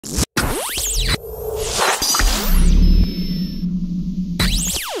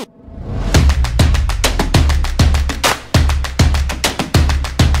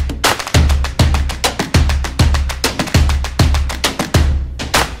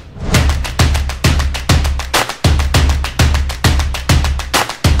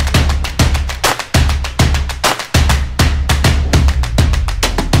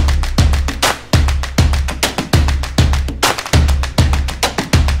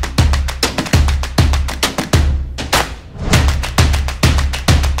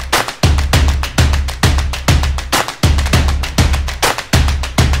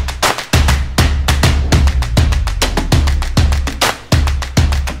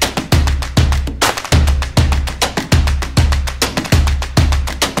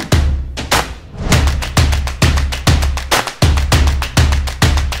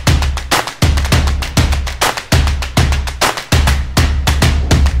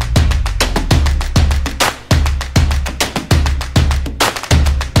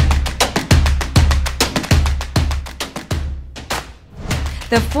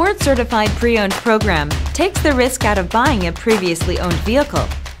The Ford Certified Pre-Owned program takes the risk out of buying a previously owned vehicle.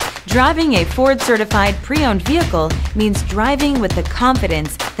 Driving a Ford Certified Pre-Owned vehicle means driving with the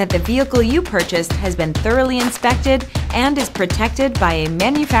confidence that the vehicle you purchased has been thoroughly inspected and is protected by a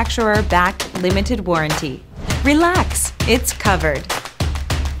manufacturer-backed limited warranty. Relax, it's covered.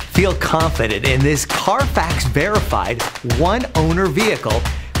 Feel confident in this CARFAX verified one-owner vehicle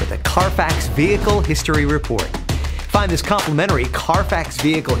with a CARFAX Vehicle History Report. Find this complimentary CARFAX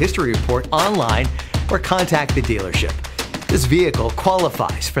Vehicle History Report online or contact the dealership. This vehicle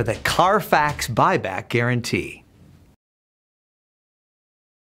qualifies for the CARFAX Buyback Guarantee.